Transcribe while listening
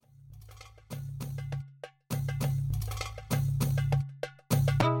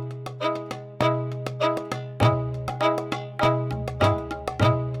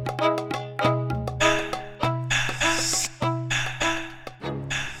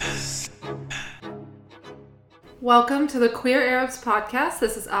Welcome to the Queer Arabs podcast.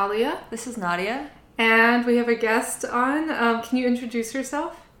 This is Alia. This is Nadia. And we have a guest on. Can you introduce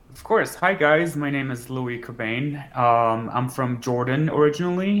yourself? Of course. Hi, guys. My name is Luai Qubain. I'm from Jordan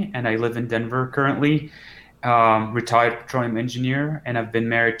originally, and I live in Denver currently. Retired petroleum engineer, and I've been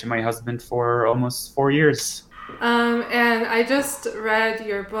married to my husband for almost 4 years. And I just read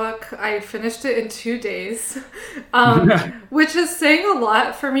your book. I finished it in 2 days, which is saying a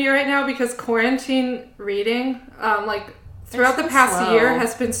lot for me right now because quarantine reading, throughout the past year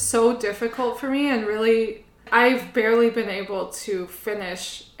has been so difficult for me, and really, I've barely been able to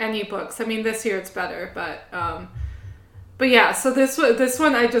finish any books. I mean, this year it's better, but yeah. So this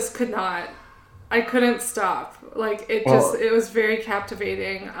one I just could not. I couldn't stop. It was very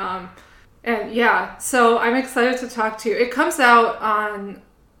captivating. And yeah, so I'm excited to talk to you. It comes out on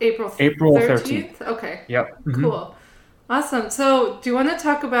April 13th. Okay. Yep. Mm-hmm. Cool. Awesome. So do you want to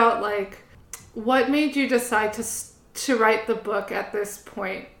talk about what made you decide to write the book at this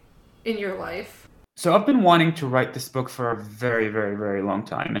point in your life? So I've been wanting to write this book for a very, very, very long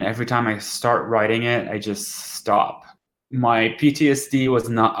time. And every time I start writing it, I just stop. My PTSD was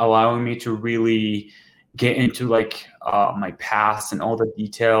not allowing me to really get into my past and all the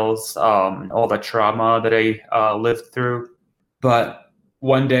details, and all the trauma that I lived through. But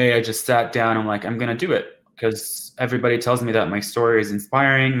one day I just sat down. I'm like, I'm going to do it because everybody tells me that my story is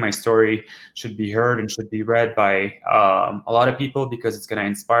inspiring. My story should be heard and should be read by a lot of people because it's going to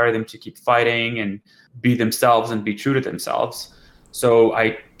inspire them to keep fighting and be themselves and be true to themselves. So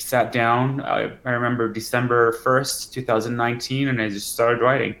I sat down. I remember December 1st, 2019, and I just started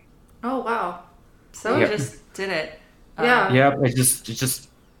writing. Oh, wow. So Yep. you just did it. Yeah. Yeah, I just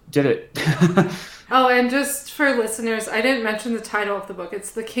did it. Oh, and just for listeners, I didn't mention the title of the book.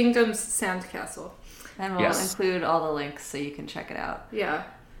 It's The Kingdom's Sandcastle. And we'll Yes. include all the links so you can check it out. Yeah.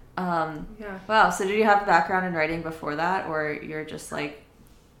 Yeah. Wow. So did you have a background in writing before that, or you're just like?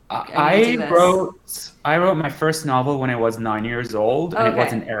 I wrote my first novel when I was 9 years old, and it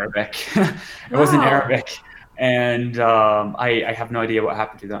was in Arabic. It was in Arabic, and I have no idea what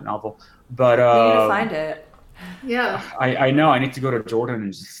happened to that novel. But You need to find it. Yeah. I know I need to go to Jordan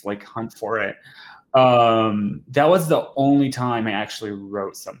and just hunt for it. That was the only time I actually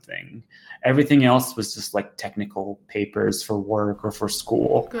wrote something. Everything else was just technical papers for work or for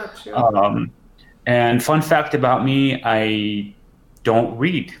school. Gotcha. And fun fact about me, I don't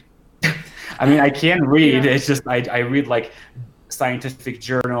read. I mean, I can read. Yeah. It's just I read scientific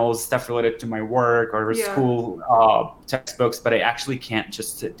journals, stuff related to my work or school textbooks, but I actually can't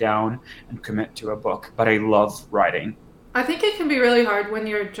just sit down and commit to a book. But I love writing. I think it can be really hard when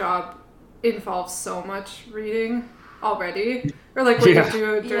your job involves so much reading already, or what you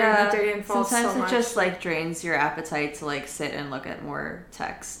do during the day involves Sometimes so much. it just drains your appetite to sit and look at more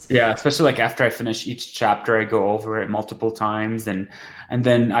text. Yeah, especially after I finish each chapter, I go over it multiple times, and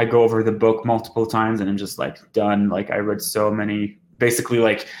then I go over the book multiple times, and I'm just done. I read so many,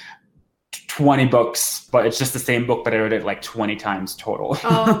 basically 20 books, but it's just the same book, but I read it 20 times total.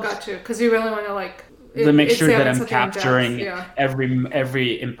 Oh, gotcha. Because you really want to make sure that I'm capturing in-depth.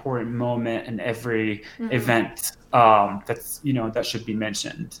 every important moment and every event that's that should be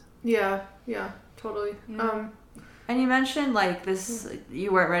mentioned. Yeah, totally. Yeah. And you mentioned this,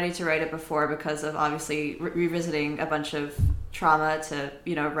 you weren't ready to write it before because of obviously revisiting a bunch of trauma to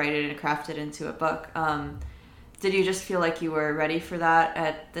write it and craft it into a book. Did you just feel like you were ready for that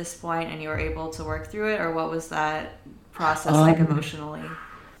at this point and you were able to work through it, or what was that process emotionally?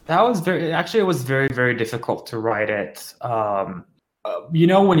 That was it was very, very difficult to write it.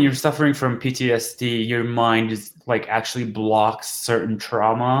 When you're suffering from PTSD, your mind is actually blocks certain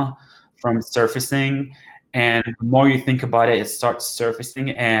trauma from surfacing. And the more you think about it, it starts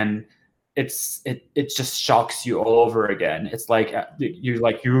surfacing, and it just shocks you all over again. It's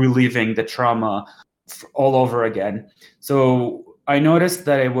you're reliving the trauma all over again. So I noticed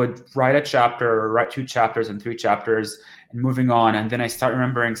that I would write a chapter, or write 2 chapters and 3 chapters, and moving on, and then I start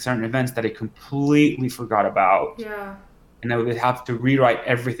remembering certain events that I completely forgot about. Yeah. And I would have to rewrite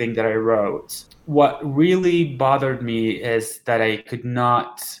everything that I wrote. What really bothered me is that I could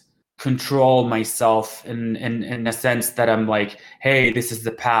not control myself in a sense that I'm hey, this is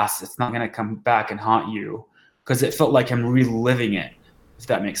the past. It's not going to come back and haunt you, because it felt like I'm reliving it, if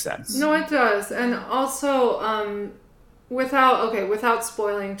that makes sense. No, it does. And also, without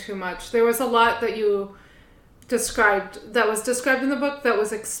spoiling too much, there was a lot that you was described in the book that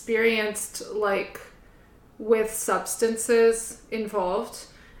was experienced with substances involved.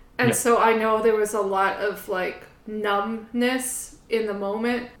 And so I know there was a lot of numbness in the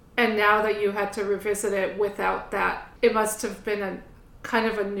moment. And now that you had to revisit it without that, it must have been a kind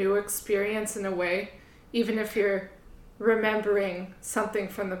of a new experience in a way. even if you're remembering something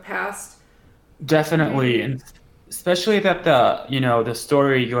from the past. Definitely, and especially that the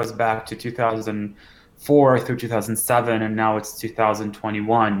story goes back to 2004 through 2007, and now it's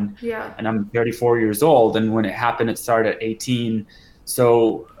 2021, Yeah. and I'm 34 years old. And when it happened, it started at 18.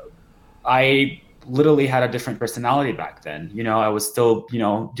 So I literally had a different personality back then. I was still,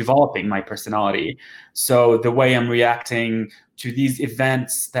 developing my personality. So the way I'm reacting to these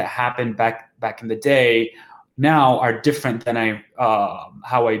events that happened back in the day now are different than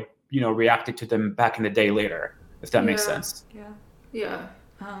how I reacted to them back in the day later, if that makes sense. Yeah. Yeah.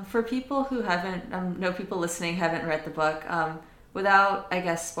 For people who haven't, no people listening haven't read the book, without, I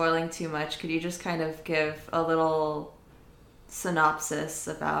guess, spoiling too much, could you just kind of give a little synopsis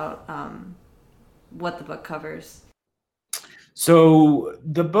about what the book covers? So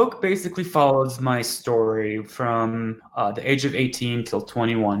the book basically follows my story from the age of 18 till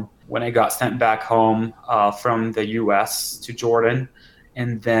 21, when I got sent back home from the US to Jordan.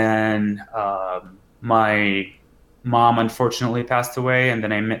 And then my mom unfortunately passed away. And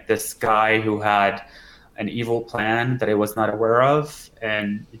then I met this guy who had an evil plan that I was not aware of.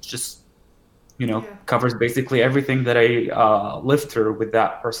 And it just, covers basically everything that I lived through with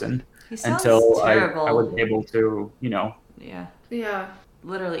that person He sounds until terrible. I was able to, Yeah. Yeah.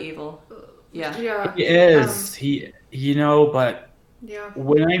 Literally evil. Yeah. Yeah. He is. But Yeah.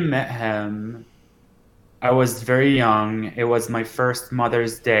 when I met him, I was very young. It was my first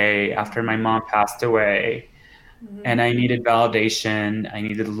Mother's Day after my mom passed away. And I needed validation. I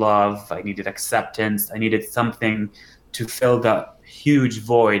needed love. I needed acceptance. I needed something to fill that huge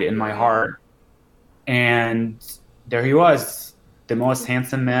void in my heart. And there he was, the most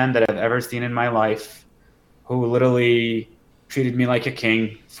handsome man that I've ever seen in my life, who literally treated me like a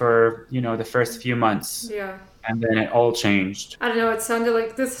king for, the first few months. Yeah. And then it all changed. I don't know, it sounded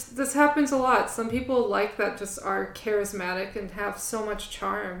like this happens a lot. Some people like that just are charismatic and have so much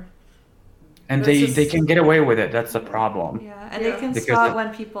charm. And they can get away with it. That's the problem. Yeah, and they can spot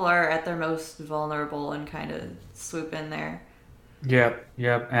when people are at their most vulnerable and kind of swoop in there. Yep.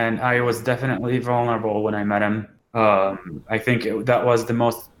 And I was definitely vulnerable when I met him. I think that was the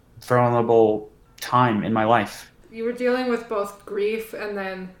most vulnerable time in my life. You were dealing with both grief and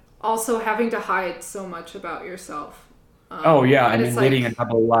then also having to hide so much about yourself. Leading a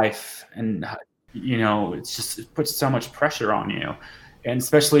double life, and it puts so much pressure on you. And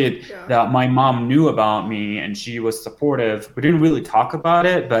especially that my mom knew about me and she was supportive. We didn't really talk about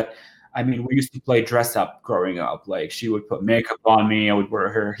it, but I mean, we used to play dress up growing up. Like, she would put makeup on me. I would wear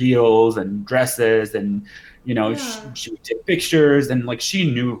her heels and dresses, and she would take pictures, and like,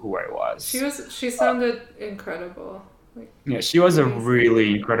 she knew who I was. She sounded incredible. She was a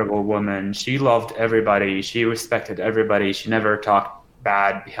really incredible woman. She loved everybody. She respected everybody. She never talked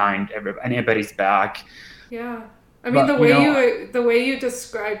bad behind anybody's back. Yeah. I mean, the way you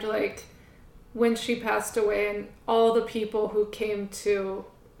described, like, when she passed away and all the people who came to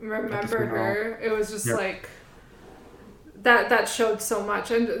remember her, it was just like that showed so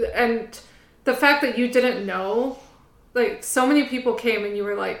much. And the fact that you didn't know, like, so many people came and you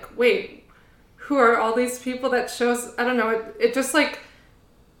were like, wait, who are all these people? That shows, I don't know, it just like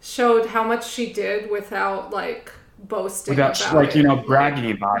showed how much she did without like boasting without about it.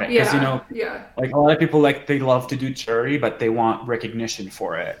 Bragging about it, because like, a lot of people, like, they love to do charity, but they want recognition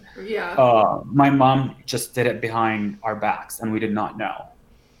for it. My mom just did it behind our backs and we did not know.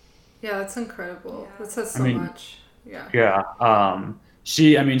 That's incredible. That says so much.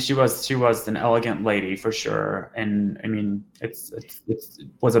 She was an elegant lady for sure, and I mean, it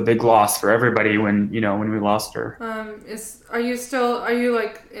was a big loss for everybody when we lost her. Are you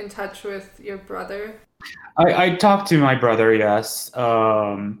like in touch with your brother? I talked to my brother, yes.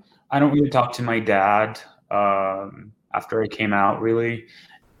 I don't really talk to my dad after I came out, really.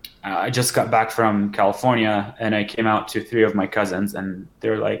 I just got back from California and I came out to 3 of my cousins, and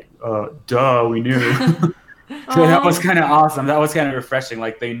they're like, duh, we knew. So that was kind of awesome. That was kind of refreshing.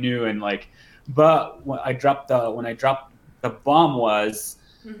 Like, they knew, and like, but when I dropped the bomb is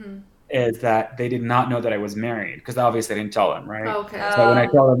that they did not know that I was married, because obviously I didn't tell them, right? Okay. So when I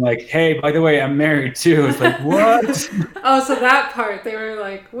told them, like, hey, by the way, I'm married too, it's like, what? So that part, they were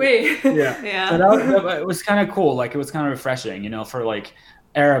like, wait. Yeah. So it was kind of cool. Like, it was kind of refreshing, for like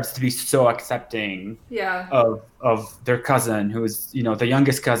Arabs to be so accepting of their cousin, who's the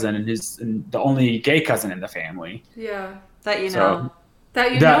youngest cousin and the only gay cousin in the family. That you know.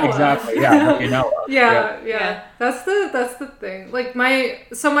 That you know exactly. Of. That you know of. Yeah. That's the thing. Like, my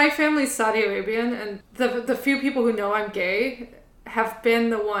family's Saudi Arabian, and the few people who know I'm gay have been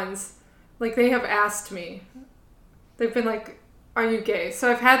the ones, like, they have asked me. They've been like, are you gay?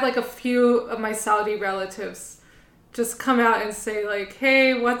 So I've had like a few of my Saudi relatives just come out and say like,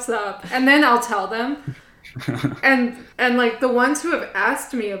 hey, what's up? And then I'll tell them. and like the ones who have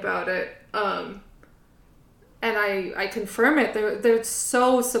asked me about it, and I confirm it, they're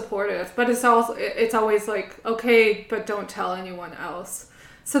so supportive. But it's always like, okay, but don't tell anyone else.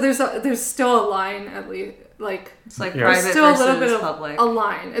 So there's still a line, at least, like It's like Yeah. private there's still a versus little bit of public. a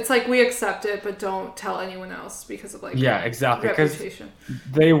line. It's like we accept it, but don't tell anyone else because of like Yeah, exactly. Because reputation.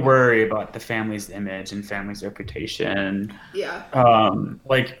 they worry about the family's image and family's reputation. Yeah.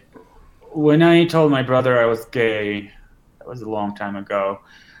 Like when I told my brother I was gay, that was a long time ago.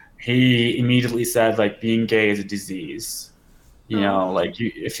 He immediately said like being gay is a disease. Like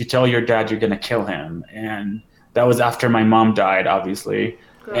if you tell your dad you're gonna kill him, and that was after my mom died, obviously.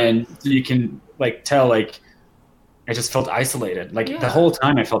 God. And so you can like tell like I just felt isolated. Like Yeah. the whole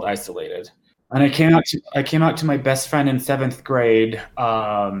time I felt isolated. And I came out to my best friend in 7th grade.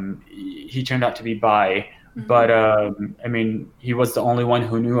 He turned out to be bi, but I mean, he was the only one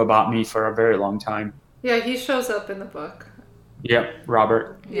who knew about me for a very long time. Yeah, he shows up in the book. Yep,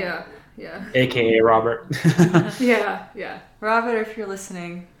 Robert, Yeah. aka Robert. Yeah. Robert, if you're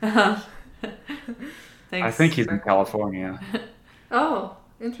listening, thanks. I think he's in California. Oh,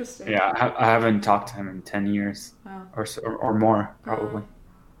 interesting. Yeah, I haven't talked to him in 10 years Wow. or more, probably.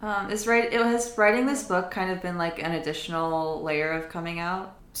 Has writing this book kind of been like an additional layer of coming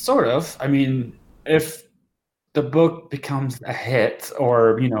out? Sort of. I mean, if the book becomes a hit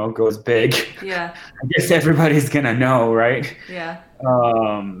or, goes big, Yeah. I guess everybody's gonna know, right? Yeah.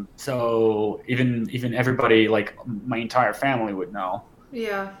 So even everybody, like my entire family would know.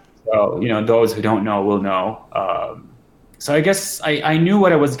 Yeah. So, those who don't know will know. So I guess I knew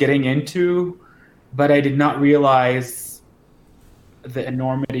what I was getting into, but I did not realize the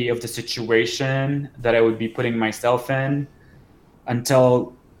enormity of the situation that I would be putting myself in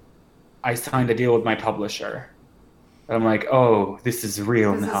until I signed a deal with my publisher. And I'm like, oh, this is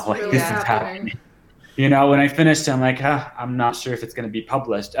real now. Really this is happening. When I finished, I'm like, I'm not sure if it's going to be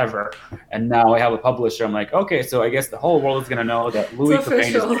published ever. And now I have a publisher. I'm like, okay, so I guess the whole world is going to know that Luai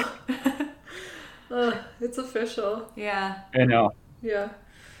Qubain is. It's official. Yeah. Yeah.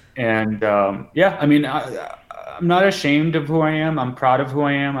 And I mean, I'm not ashamed of who I am. I'm proud of who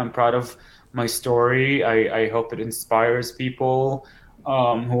I am. I'm proud of my story. I hope it inspires people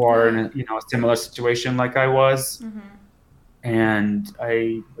who are in a similar situation like I was. Mm-hmm. And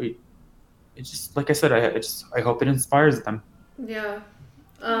it just, like I said, I hope it inspires them. Yeah.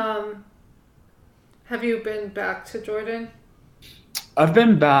 Have you been back to Jordan? I've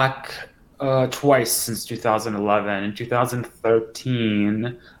been back twice since 2011. In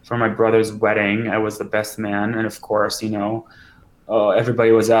 2013, for my brother's wedding, I was the best man, and of course,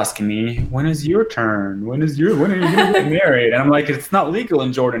 everybody was asking me, when is your turn? When are you going to get married? And I'm like, it's not legal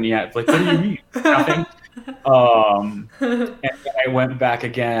in Jordan yet. It's like, what do you mean? Nothing. And then I went back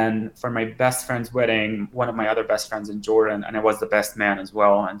again for my best friend's wedding, one of my other best friends in Jordan, and I was the best man as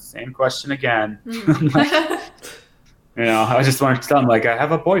well. And same question again. I just wanted to tell him, like, I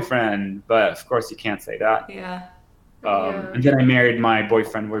have a boyfriend, but of course you can't say that. Yeah. And then I married my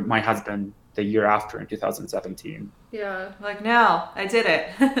boyfriend, my husband, the year after in 2017. Yeah. Like, now, I did it.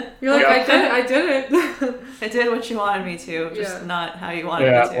 You're like, I did it. I did what you wanted me to, just not how you wanted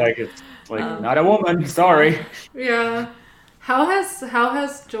me to. Yeah, like it's like not a woman. Sorry. Yeah. How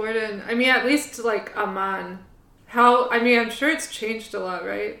has Jordan? I mean, at least like Amman. I'm sure it's changed a lot,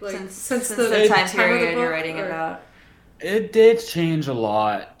 right? Like since the time period of the book, you're writing about. It did change a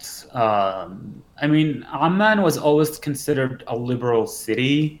lot. I mean, Amman was always considered a liberal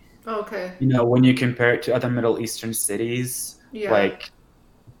city. Okay. When you compare it to other Middle Eastern cities, like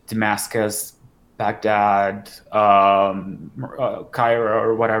Damascus, Baghdad, Cairo,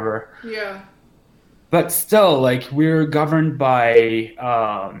 or whatever. Yeah. But still, like, we're governed by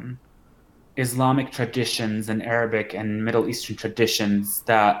Islamic traditions and Arabic and Middle Eastern traditions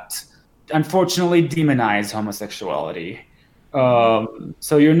that unfortunately demonize homosexuality.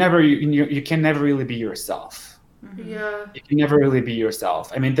 So you can never really be yourself. Yeah. You can never really be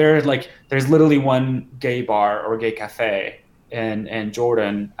yourself. I mean, there's literally one gay bar or gay cafe in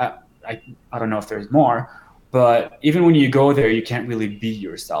Jordan. I don't know if there's more, but even when you go there, you can't really be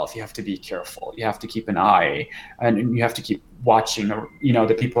yourself. You have to be careful. You have to keep an eye, and you have to keep watching,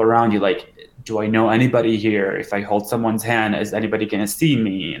 the people around you. Like, do I know anybody here? If I hold someone's hand, is anybody going to see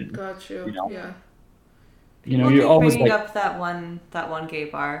me? And got you. Yeah. You're always bringing like up that one gay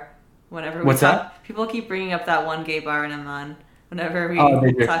bar. Whenever what's that? People keep bringing up that one gay bar in Amman. Whenever we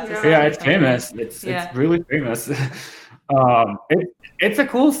talk to yeah, it's famous. It's really famous. It's a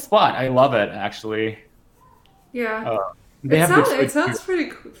cool spot. I love it, actually. Yeah. They have good It food too. sounds pretty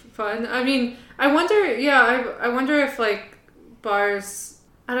fun. I mean, I wonder. Yeah, I wonder if like bars.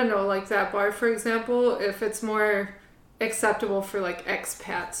 I don't know, like that bar, for example, if it's more acceptable for like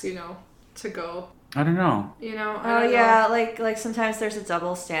expats, to go. I don't know. I don't yeah, know. like sometimes there's a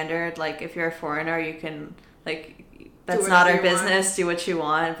double standard. Like if you're a foreigner, you can like that's not whatever our you want. business. Do what you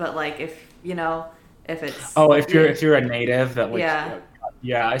want. But like if it's Oh, if you're a native, that like yeah,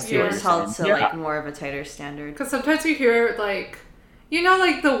 yeah, I see Yeah. what it's you're held saying. to Yeah, like more of a tighter standard. Because sometimes you hear like,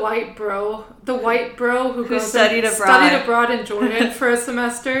 like the white bro who goes studied and abroad. studied abroad in Jordan for a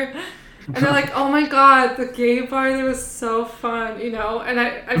semester, and they're like, oh my god, the gay bar there was so fun, and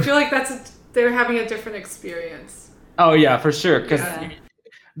I feel like they're having a different experience. oh yeah, for sure. Because Yeah.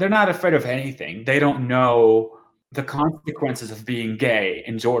 they're not afraid of anything. They don't know the consequences of being gay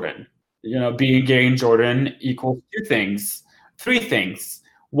in Jordan. Being gay in Jordan equals three things.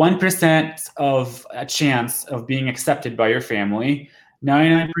 1% of a chance of being accepted by your family,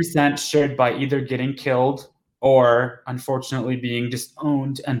 99% shared by either getting killed or unfortunately being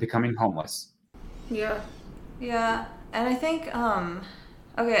disowned and becoming homeless. Yeah. Yeah, and I think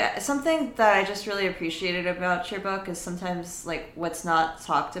okay, something that I just really appreciated about your book is sometimes like what's not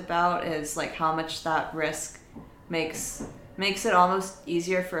talked about is like how much that risk makes it almost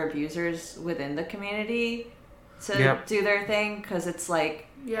easier for abusers within the community to Yep. do their thing because it's like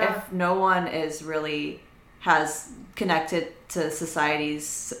Yeah. if no one is really has connected to society's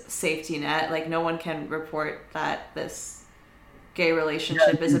safety net, like no one can report that this gay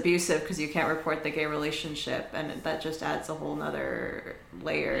relationship is abusive because you can't report the gay relationship, and that just adds a whole nother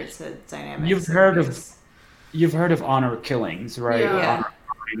layer to dynamics. You've heard of honor killings, right? Yeah. Or Yeah. honor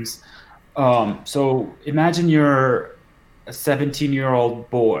crimes. So imagine you're a 17-year-old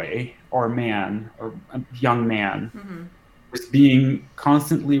boy or man or a young man who's being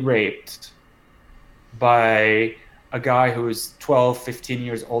constantly raped by a guy who's 12, 15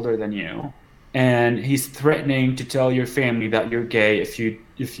 years older than you. And he's threatening to tell your family that you're gay if you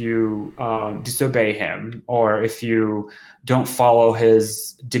disobey him or if you don't follow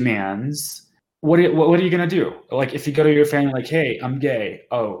his demands. What are you gonna do? Like if you go to your family like, hey, I'm gay.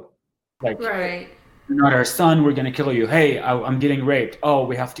 Oh, like Right. you're not our son. We're gonna kill you. Hey, I'm getting raped. Oh,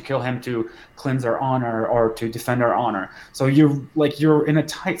 we have to kill him to cleanse our honor or to defend our honor. So you're in a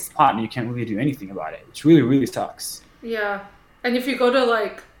tight spot and you can't really do anything about it, which really really sucks. Yeah. And if you go to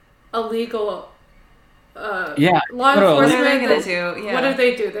like a legal Yeah, law go to a What enforcement, are they gonna they'll- do? Yeah. what do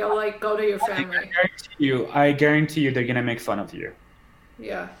they do? They'll like go to your family. I guarantee you they're gonna make fun of you.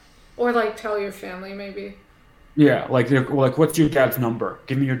 Yeah. Or like tell your family maybe. Yeah, like they're like, what's your dad's number?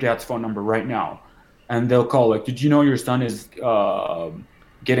 Give me your dad's phone number right now, and they'll call. Like, did you know your son is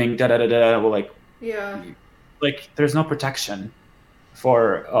getting da da da da? Well, Yeah. like there's no protection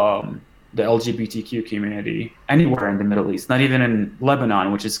for the LGBTQ community anywhere in the Middle East. Not even in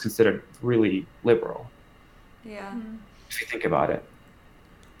Lebanon, which is considered really liberal. Yeah. If you think about it.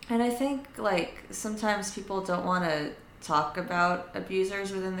 And I think like sometimes people don't want to talk about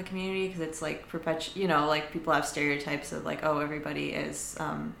abusers within the community because it's like like people have stereotypes of like, oh, everybody is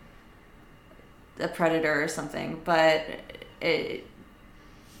a predator or something, but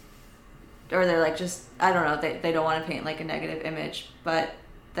or they're like just I don't know, they don't want to paint like a negative image, but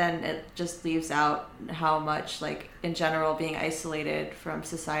then it just leaves out how much like in general being isolated from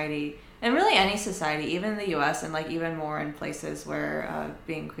society and really any society, even in the US and like even more in places where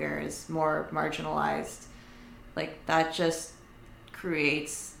being queer is more marginalized, like that just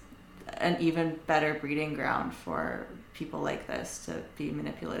creates an even better breeding ground for people like this to be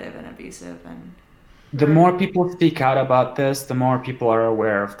manipulative and abusive. And The more people speak out about this, the more people are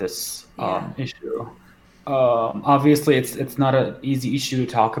aware of this Yeah. issue. Obviously, it's not an easy issue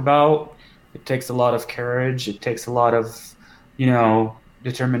to talk about. It takes a lot of courage. It takes a lot of,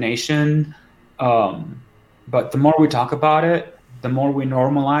 determination. But the more we talk about it, the more we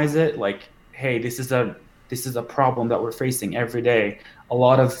normalize it. Like, hey, this is a problem that we're facing every day. A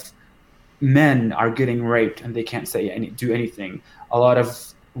lot of men are getting raped and they can't do anything. A lot of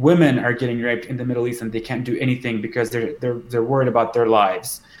women are getting raped in the Middle East and they can't do anything because they're worried about their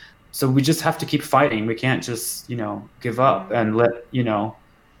lives. So we just have to keep fighting. We can't just, give up and let,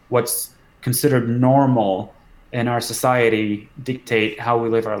 what's considered normal in our society dictate how we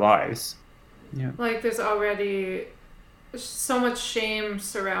live our lives. Yeah. Like there's already so much shame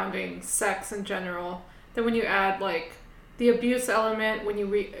surrounding sex in general that when you add like the abuse element, when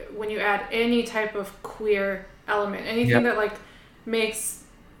you add any type of queer element, anything that like makes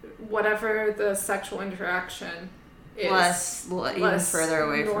whatever the sexual interaction is even further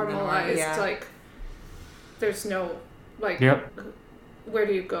away from the norm. normalized, Yeah. like there's no like Yep. where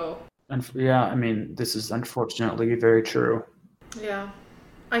do you go? Yeah, I mean, this is unfortunately very true. Yeah.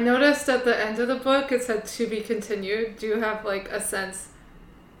 I noticed at the end of the book it said to be continued. Do you have like a sense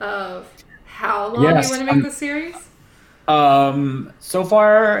of how long you Yes. want to make the series? So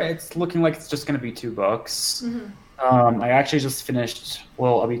far it's looking like it's just going to be 2 books. I actually just finished,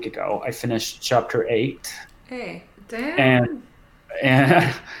 well, a week ago. I finished chapter 8. Hey. Damn. And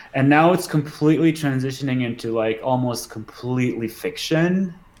and now it's completely transitioning into like almost completely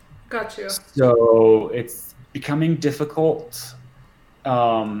fiction. Got you. So it's becoming difficult,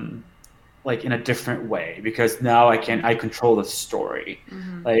 like in a different way, because now I control the story.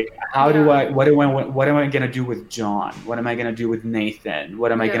 Like what am I gonna do with John? What am I gonna do with Nathan?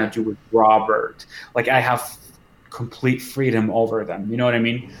 What am I gonna do with Robert? Like I have complete freedom over them. You know what I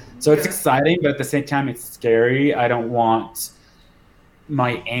mean? So it's exciting, but at the same time it's scary. I don't want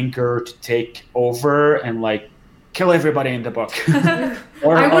my anger to take over and like kill everybody in the book. I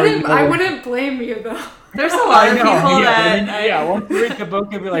wouldn't blame you though. There's a lot of people once you read the book,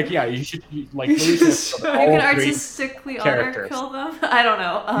 you'll be like, yeah, you should like you can artistically honor kill them. I don't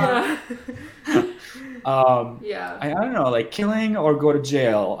know. I don't know, like killing or go to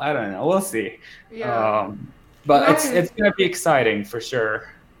jail. I don't know. We'll see. But it's gonna be exciting for sure.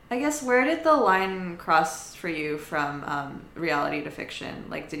 I guess, where did the line cross for you from reality to fiction?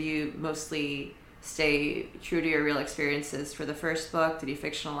 Like, did you mostly stay true to your real experiences for the first book? Did you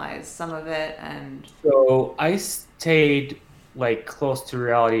fictionalize some of it? And so I stayed like close to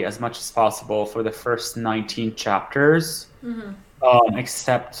reality as much as possible for the first 19 chapters,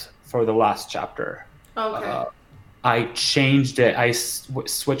 except for the last chapter. Okay. I changed it. I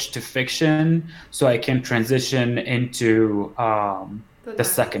switched to fiction so I can transition into the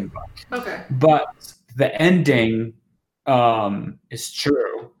second book. Okay. But the ending is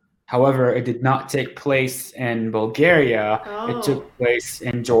true. However, it did not take place in Bulgaria. It took place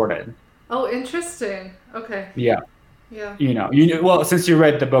in Jordan. Oh, interesting. Okay. Yeah. Yeah. You know. Well, since you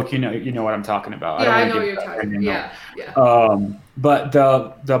read the book, you know what I'm talking about. Yeah, I know what you're talking about. Yeah. But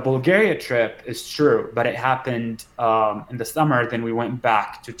the Bulgaria trip is true, but it happened in the summer. Then we went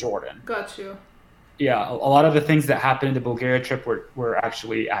back to Jordan. Got you. Yeah, a lot of the things that happened in the Bulgaria trip were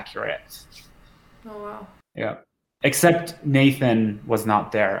actually accurate. Oh, wow. Yeah. Except Nathan was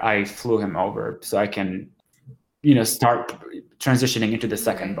not there. I flew him over so I can, start transitioning into the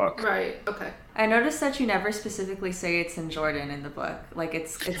second book. Right. Okay. I noticed that you never specifically say it's in Jordan in the book. Like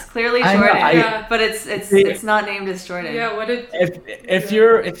it's clearly Jordan, but it's not named as Jordan. Yeah. What did? If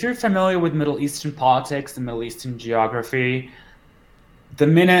you're familiar with Middle Eastern politics and Middle Eastern geography, the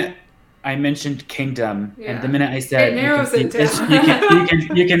minute I mentioned kingdom, and the minute I said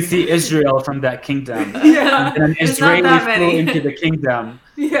you can see Israel from that kingdom, yeah, and then Israeli flew into the kingdom.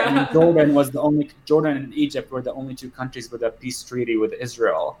 Yeah, and Jordan and Egypt were the only 2 countries with a peace treaty with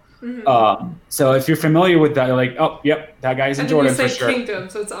Israel. So if you're familiar with that, you're like, oh, yep, that guy's in Jordan for sure. Kingdom,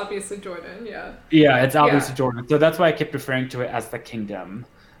 so it's obviously Jordan. Yeah. Yeah, it's obviously Jordan. So that's why I kept referring to it as the kingdom.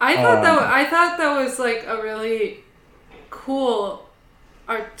 I thought that was like a really cool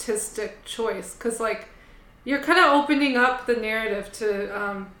artistic choice, because like you're kind of opening up the narrative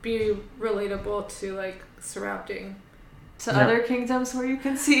to be relatable to like surrounding other kingdoms where you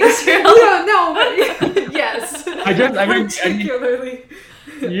can see Israel. Yes. I mean, particularly.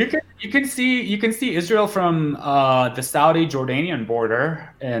 You can see Israel from the Saudi Jordanian border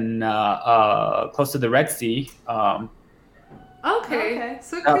and close to the Red Sea. Okay.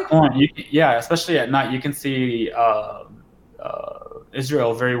 So that point, especially at night, you can see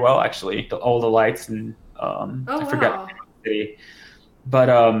Israel very well, actually. All the lights and I forget the city, but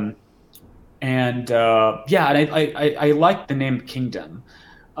and I like the name Kingdom.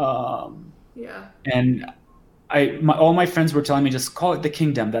 And all my friends were telling me, just call it the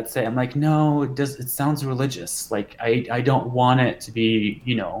Kingdom. That's it. I'm like, no, it sounds religious. Like I don't want it to be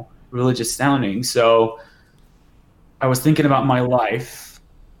religious sounding. So I was thinking about my life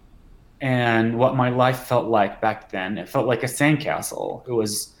and what my life felt like back then. It felt like a sandcastle. It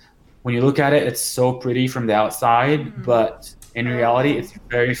was, when you look at it, it's so pretty from the outside, but in reality, it's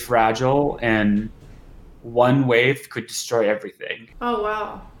very fragile, and one wave could destroy everything. Oh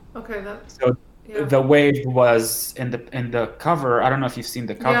wow! Okay, the wave was in the cover. I don't know if you've seen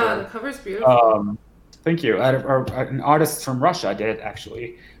the cover. Yeah, the cover's beautiful. Thank you. An artist from Russia did it,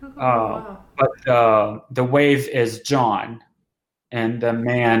 actually. Wow. But the wave is John, and the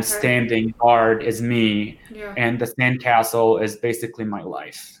man standing guard is me, and the sandcastle is basically my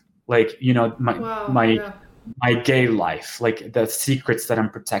life. Like, my gay life, like the secrets that I'm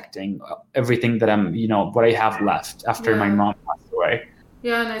protecting, everything that I'm, what I have left after my mom passed away.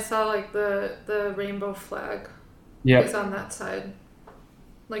 Yeah, and I saw like the rainbow flag is on that side.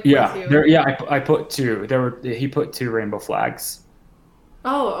 like with Yeah, you? I put two. He put two rainbow flags.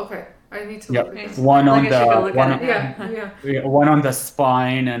 Oh, okay. I need to look Yep, again. Nice. one Like on I should go the look one at on, it Yeah, now. yeah. yeah, one on the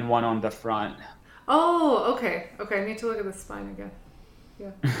spine and one on the front. Oh, okay. Okay, I need to look at the spine again.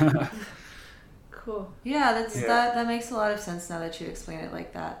 Yeah. Cool. Yeah, that's Yeah. that makes a lot of sense now that you explain it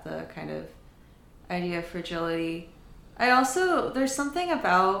like that, the kind of idea of fragility. There's something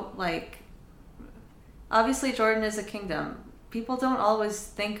about, like, obviously Jordan is a kingdom. People don't always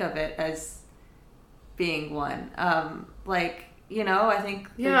think of it as being one. I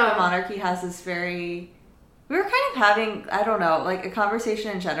think the Yeah. monarchy has this very. We were kind of having, I don't know, like a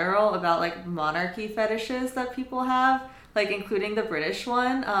conversation in general about like monarchy fetishes that people have, like including the British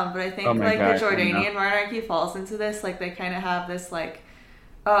one. But I Oh think my like the God, I know. Jordanian monarchy falls into this. Like they kind of have this like,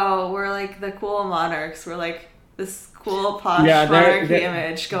 oh, we're like the cool monarchs. We're like this cool posh Yeah, monarchy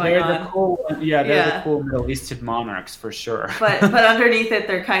image going they're the on. cool. Yeah, they're the Yeah. cool Middle Eastern monarchs for sure. But underneath it,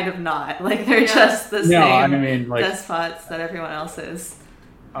 they're kind of not. Like they're Yeah. just the No, I same mean, like, despots that everyone else is.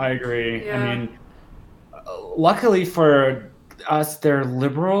 I agree. I Yeah. mean, luckily for us, they're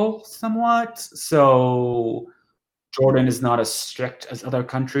liberal somewhat. So Jordan is not as strict as other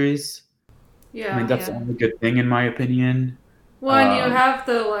countries. I Yeah. mean, that's the Yeah. only good thing in my opinion. Well, and you Um, have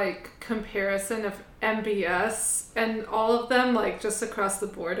the like comparison of MBS and all of them like just across the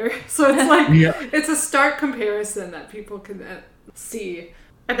border. So it's like Yeah. it's a stark comparison that people can see.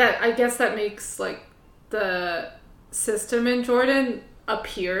 And that I guess that makes like the system in Jordan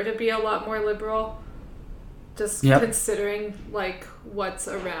appear to be a lot more liberal just Yep. considering like what's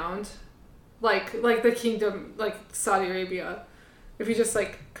around. Like the kingdom, like Saudi Arabia. If you just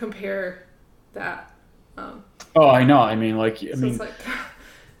like compare that Oh, I know. I mean, like, so it's like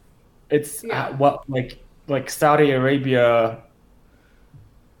it's Yeah. what like Saudi Arabia,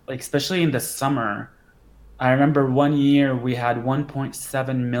 like especially in the summer. I remember one year we had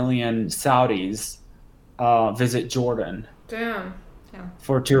 1.7 million Saudis visit Jordan damn.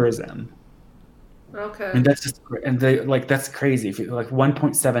 for tourism. Okay. And that's just and they like that's crazy. If you, like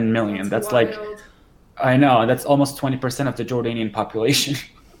 1.7 million, that's like wild. I know that's almost 20% of the Jordanian population.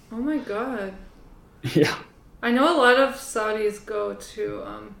 Oh my god. Yeah. I know a lot of Saudis go to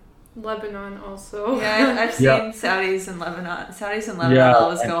Lebanon also. Yeah, I've seen Yeah. Saudis in Lebanon. Saudis in Lebanon Yeah,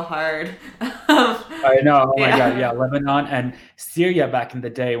 always and- go hard. I know. Oh my Yeah. God. Yeah. Lebanon and Syria back in the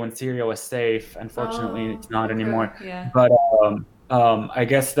day when Syria was safe. Unfortunately, Oh, it's not okay. anymore. Yeah. But I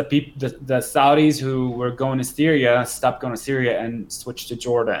guess the Saudis who were going to Syria stopped going to Syria and switched to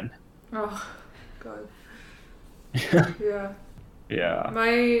Jordan. Oh god. Yeah. Yeah.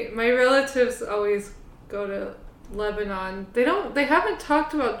 My relatives always go to Lebanon. They haven't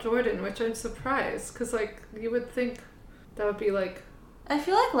talked about Jordan, which I'm surprised cuz like you would think that would be like I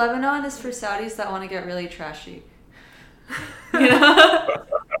feel like Lebanon is for Saudis that want to get really trashy. You know?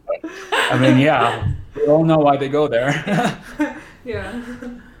 I mean, yeah, we all know why they go there. yeah.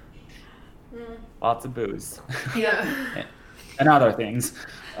 Lots of booze Yeah. and other things.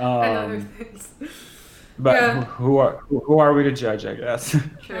 And other things. But Yeah. who are we to judge? I guess. I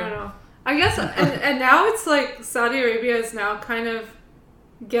don't know. I guess, and now it's like Saudi Arabia is now kind of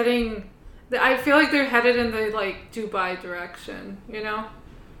getting. I feel like they're headed in the like Dubai direction, you know,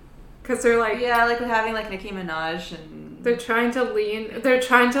 because they're like Yeah, like having like Nicki Minaj and they're trying to They're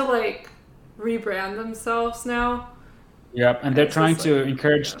trying to like rebrand themselves now. Yep, and they're It's trying just to like-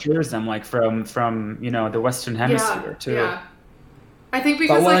 encourage yeah. tourism, like from the Western Hemisphere too. Yeah. I think But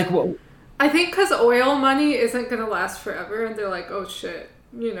because like, what, I think because oil money isn't gonna last forever, and they're like, oh shit,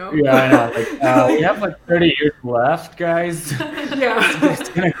 you know. yeah, I know. Like, we have like 30 years left, guys. Yeah. It's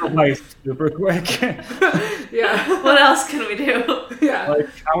gonna go by super quick. Yeah. what else can we do? Yeah. Like,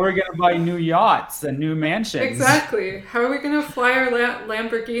 how are we gonna buy new yachts and new mansions? Exactly. How are we going to fly our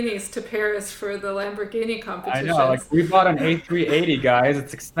Lamborghinis to Paris for the Lamborghini I competition? know. Like, we bought an A380, guys.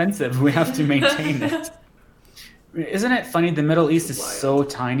 It's expensive. We have to maintain it. Isn't it funny? The Middle East is Wild. so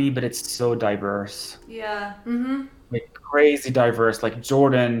tiny, but it's so diverse. Yeah. Mm-hmm. Like crazy diverse. Like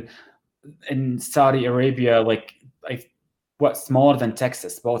Jordan and Saudi Arabia, like smaller than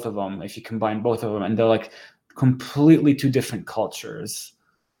Texas, both of them. If you combine both of them, and they're like completely two different cultures.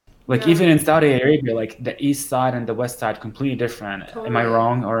 Like Yeah. even in Saudi Arabia, like the east side and the west side completely different. Am I Totally.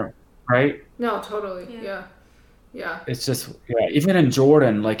 wrong or right? No, totally. Yeah. Yeah. Yeah. It's just even in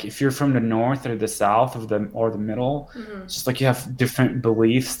Jordan, like if you're from the north or the south of or the middle, Mm-hmm. it's just like you have different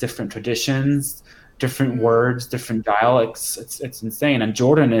beliefs, different traditions, different Mhm. words, different dialects. It's insane. And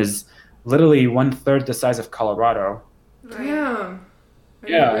Jordan is literally 1/3 the size of Colorado. Right. Damn. I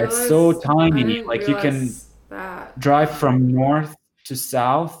Yeah, didn't it's so realize- tiny. I didn't Like you can realize that. drive from north to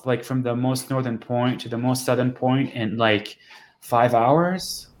south, like from the most northern point to the most southern point in like 5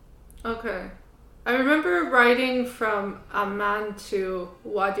 hours. Okay. I remember riding from Amman to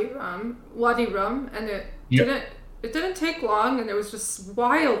Wadi Rum, and Yep. it didn't take long, and it was just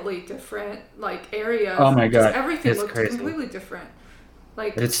wildly different, like areas. Oh my Just God, everything it's looked crazy. completely different.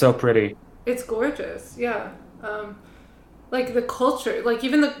 Like It's so pretty. it's gorgeous, yeah. Like the culture, like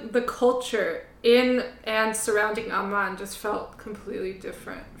even the culture in and surrounding Amman just felt completely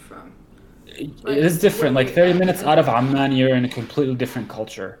different from It is different. Like 30 minutes out of Amman, you're in a completely different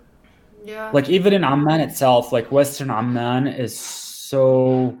culture. Yeah. Like even in Amman itself, like Western Amman is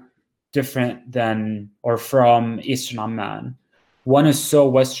so different than or from Eastern Amman. One is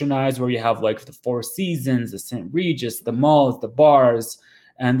so westernized where you have like the Four Seasons, the St. Regis, the malls, the bars,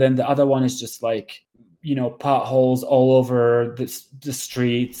 and then the other one is just like, potholes all over the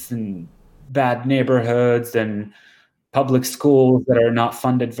streets and bad neighborhoods and public schools that are not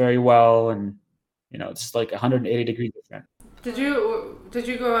funded very well, and it's just like 180 degrees different. Did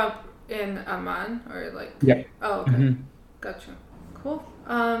you grow up in Amman or like? Yeah. Oh, okay. Gotcha. Cool.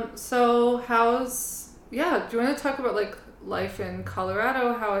 So do you want to talk about like life in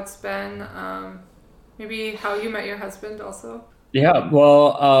Colorado, how it's been, maybe how you met your husband also? Yeah,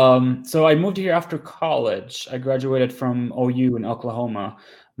 well, so I moved here after college. I graduated from OU in Oklahoma.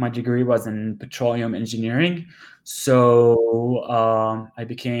 My degree was in petroleum engineering. So I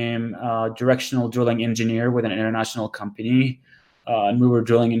became a directional drilling engineer with an international company, and we were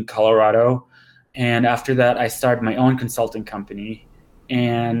drilling in Colorado. And after that, I started my own consulting company.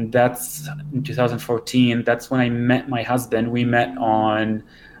 And that's in 2014. That's when I met my husband. We met on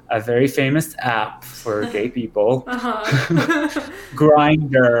a very famous app for gay people,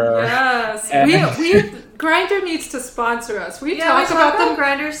 Grindr. Yes, we Grindr needs to sponsor us. We talk about them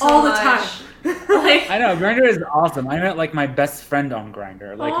Grindr so all much. the time. I know Grindr is awesome. I met like my best friend on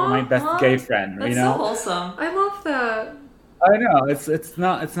Grindr, like my best gay friend. That's so wholesome. I love that. I know it's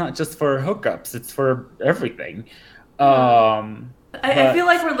not just for hookups; it's for everything. I feel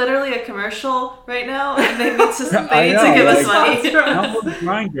like we're literally a commercial right now, and they need to pay to give us money. Download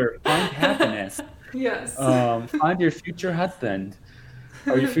Grindr, find happiness. Yes. Find your future husband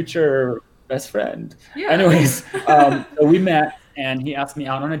or your future best friend. Yeah. Anyways, so we met, and he asked me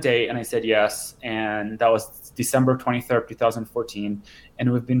out on a date, and I said yes, and that was December 23rd, 2014,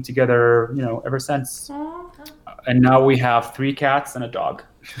 and we've been together, ever since. Aww. And now we have 3 cats and a dog.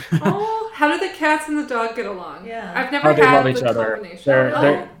 Oh, how do the cats and the dog get along? Yeah, I've never they had love each the other. combination.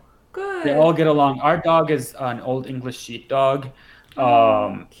 They're good. They all get along. Our dog is an old English sheepdog.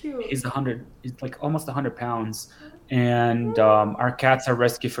 Cute. He's like almost 100 pounds. And our cats are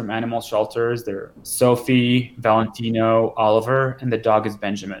rescued from animal shelters. They're Sophie, Valentino, Oliver, and the dog is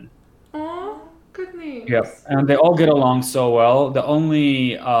Benjamin. Oh, good names. Yep, and they all get along so well. The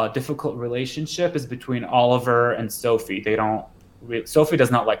only difficult relationship is between Oliver and Sophie. Sophie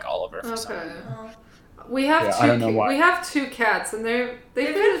does not like Oliver for some reason. We have I don't know why. We have 2 cats, and they've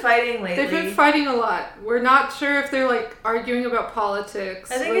been fighting lately. They've been fighting a lot. We're not sure if they're like arguing about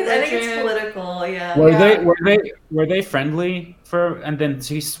politics. I think it's political. Yeah. Were they friendly and then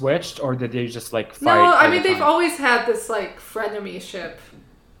she switched, or did they just like fight? No, I mean they've always had this like frenemyship.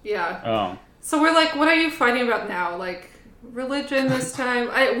 Yeah. Oh. So we're like, what are you fighting about now? Like religion this time?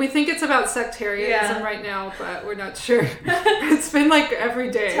 We think it's about sectarianism right now, but we're not sure. It's been like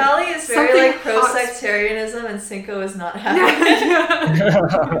every day. Tally is very like pro-sectarianism, and Cinco is not happy.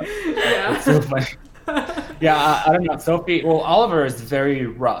 Yeah. It's so funny. Yeah, I don't know. Sophie, Oliver is very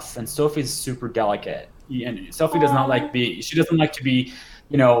rough, and Sophie's super delicate. And Sophie does not like she doesn't like to be,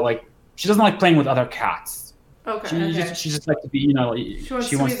 like, she doesn't like playing with other cats. Okay. She just like to be,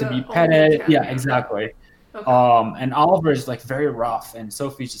 she wants to be petted. Yeah, exactly. Okay. And Oliver is like very rough, and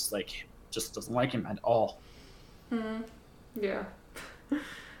Sophie just doesn't like him at all. Yeah.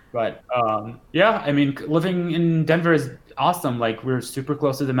 But yeah, I mean, living in Denver is awesome. Like, we're super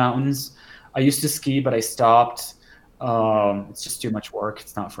close to the mountains. I used to ski, but I stopped. It's just too much work.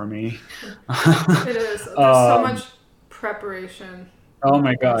 It's not for me. It is. There's so much preparation. Oh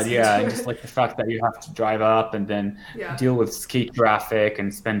my God, yeah. And just like the fact that you have to drive up and then deal with ski traffic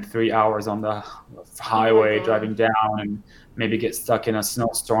and spend 3 hours on the highway driving down and maybe get stuck in a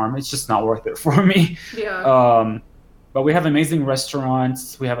snowstorm. It's just not worth it for me. Yeah. But we have amazing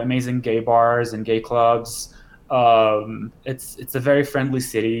restaurants. We have amazing gay bars and gay clubs. It's a very friendly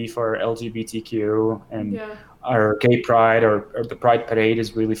city for LGBTQ, and our gay pride or the Pride Parade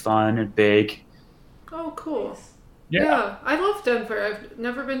is really fun and big. Oh, cool. Yeah, I love Denver. I've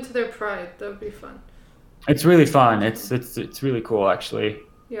never been to their Pride. That would be fun. It's really fun. It's really cool, actually.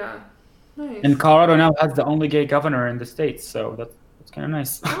 Yeah, nice. And Colorado now has the only gay governor in the States, so that's kind of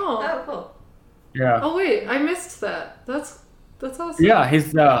nice. Oh, cool. Yeah. Oh wait, I missed that. That's That's awesome. Yeah,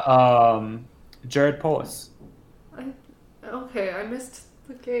 he's Jared Polis. Okay, I missed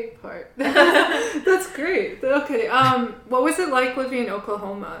the gay part. That's great. Okay, what was it like living in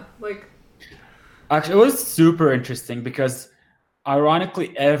Oklahoma? Like, actually, it was super interesting because,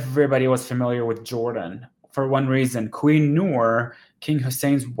 ironically, everybody was familiar with Jordan for one reason. Queen Noor, King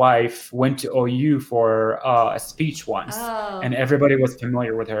Hussein's wife, went to OU for a speech once, and everybody was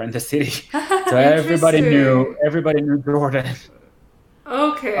familiar with her in the city. So everybody knew Jordan.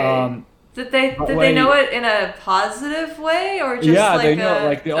 Okay. Did they know it in a positive way or just like they know.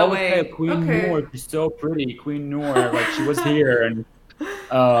 Like they always say, Queen Okay. Noor, she's so pretty. Queen Noor, like she was here,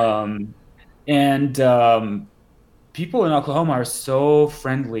 and people in Oklahoma are so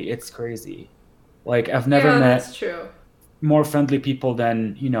friendly. It's crazy. Like I've never met that's true. more friendly people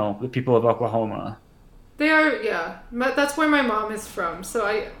than the people of Oklahoma. They are, yeah. That's where my mom is from, so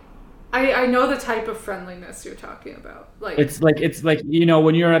I know the type of friendliness you're talking about. Like it's like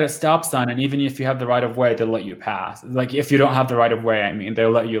when you're at a stop sign, and even if you have the right of way, they'll let you pass. Like if you don't have the right of way, I mean,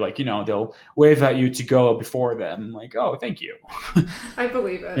 they'll let you they'll wave at you to go before them. Like, oh, thank you. I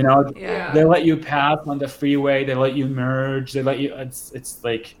believe it. They let you pass on the freeway. They let you merge. They let you. It's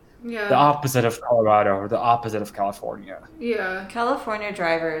like the opposite of Colorado or the opposite of California. Yeah. California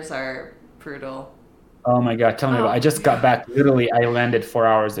drivers are brutal. Oh my God, tell me about it. I just got back. Literally, I landed 4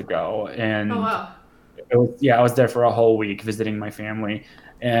 hours ago, and wow. I was there for a whole week visiting my family,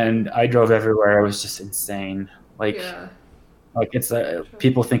 and I drove everywhere. It was just insane. Like it's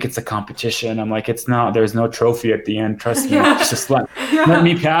people think it's a competition. I'm like, it's not. There's no trophy at the end. Trust me. Just let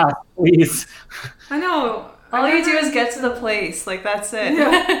me pass, please. I know. All you do is get to the place. Like that's it.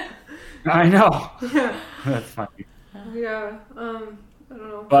 Yeah. I know. Yeah. That's funny. Yeah. I don't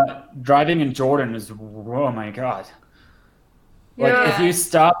know. But driving in Jordan is, oh my God. Like if you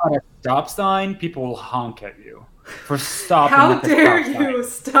stop at a stop sign, people will honk at you for stopping. How at the dare stop you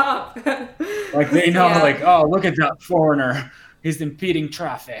stop? Like they know, like, oh, look at that foreigner. He's impeding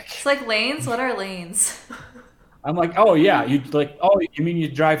traffic. It's like lanes. What are lanes? I'm like, oh yeah, you mean you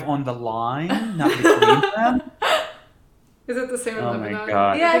drive on the line, not between them? Is it the same in Lebanon? My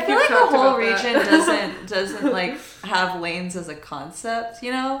God. Yeah, I feel like the whole region doesn't like have lanes as a concept,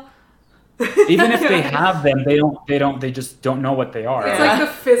 Even if they have them, they just don't know what they are. It's like the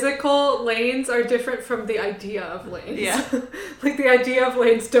physical lanes are different from the idea of lanes. Yeah. Like the idea of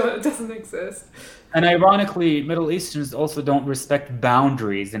lanes doesn't exist. And ironically, Middle Easterns also don't respect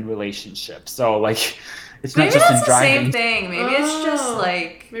boundaries in relationships. So like it's not just in driving. Maybe that's the same thing. Maybe it's just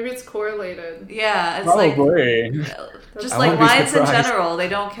like maybe it's correlated. Yeah, it's probably. Just like lines in general, they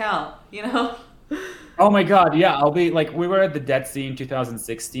don't count, Oh my God, yeah. I'll be like, we were at the Dead Sea in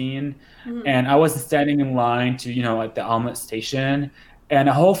 2016, and I was standing in line to, at the Almat station, and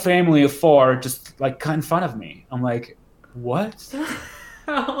a whole family of 4 just like cut in front of me. I'm like, what?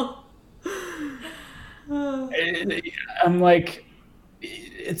 I'm like,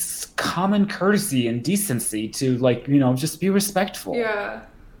 it's common courtesy and decency to like, just be respectful. Yeah.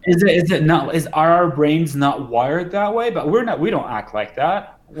 Is it not? Are our brains not wired that way? But we're not. We don't act like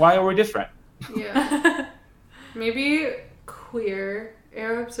that. Why are we different? Yeah. Maybe queer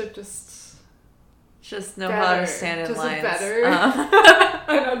Arabs are just know how to stand in lines. Better. I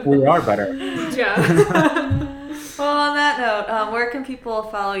don't know. We are better. Yeah. Well, on that note, where can people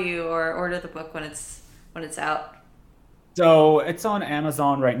follow you or order the book when it's out? So it's on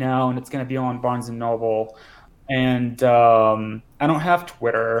Amazon right now, and it's going to be on Barnes and Noble. And I don't have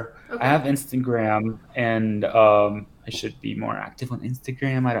Twitter. Okay. I have Instagram, and I should be more active on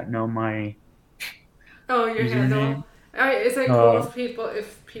Instagram. I don't know my. Oh, your handle. Is it cool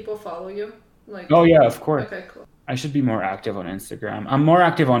if people follow you? Like. Oh yeah, of course. Okay, cool. I should be more active on Instagram. I'm more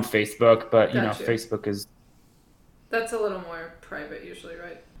active on Facebook, but Facebook is. That's a little more private usually,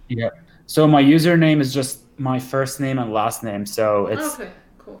 right? Yeah. So my username is just my first name and last name. So it's. Okay.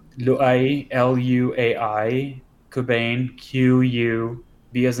 Cool. Luai, Luai, Qubain,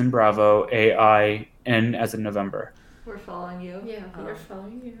 Q-U-B as in Bravo, A-I-N as in November. We're following you. Yeah, we're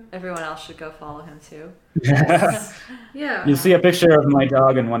following you. Everyone else should go follow him too. Yeah. You'll see a picture of my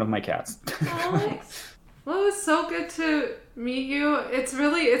dog and one of my cats. Oh, nice. Well, it was so good to meet you. It's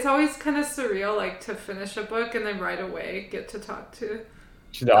always kind of surreal, like to finish a book and then right away get to talk to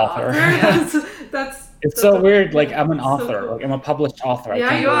the author. It's so weird. Like I'm an author. So cool. Like I'm a published author.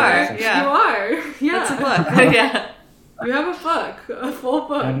 Yeah, you are. Yeah, you are. Yeah, it's a book. Yeah, you have a book, a full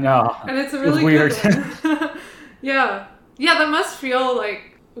book. I know. And it's a really weird. Good one. Yeah. That must feel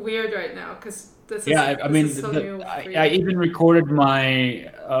like weird right now because this is. Yeah, I mean, so new I even recorded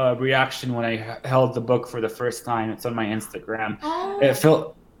my reaction when I held the book for the first time. It's on my Instagram. Oh. It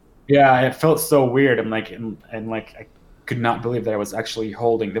felt so weird. I'm like, and like I could not believe that I was actually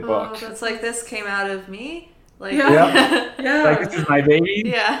holding the book. It's like, this came out of me. Like, yeah. Like, this is my baby.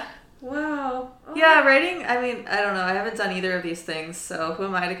 Yeah. Wow. Oh. Yeah, writing, I mean, I don't know. I haven't done either of these things, so who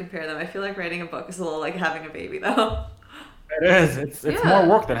am I to compare them? I feel like writing a book is a little like having a baby, though. It is. It's more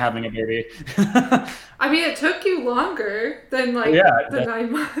work than having a baby. I mean, it took you longer than the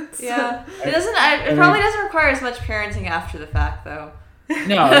 9 months. Yeah. It probably doesn't require as much parenting after the fact, though.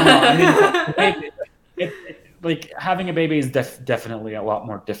 No. I mean, like having a baby is definitely a lot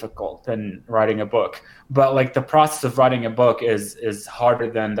more difficult than writing a book. But like the process of writing a book is harder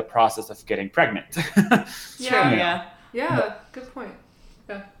than the process of getting pregnant. Yeah. Good point.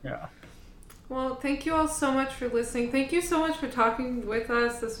 Yeah. Well, thank you all so much for listening. Thank you so much for talking with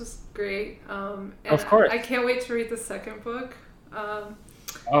us. This was great. And of course. I can't wait to read the second book.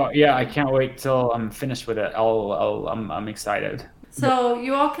 I can't wait till I'm finished with it. I'm excited. So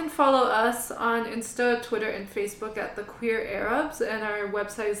you all can follow us on Insta, Twitter, and Facebook at The Queer Arabs, and our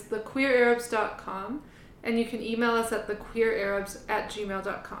website is thequeerarabs.com, and you can email us at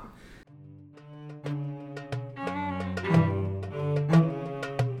thequeerarabs@gmail.com.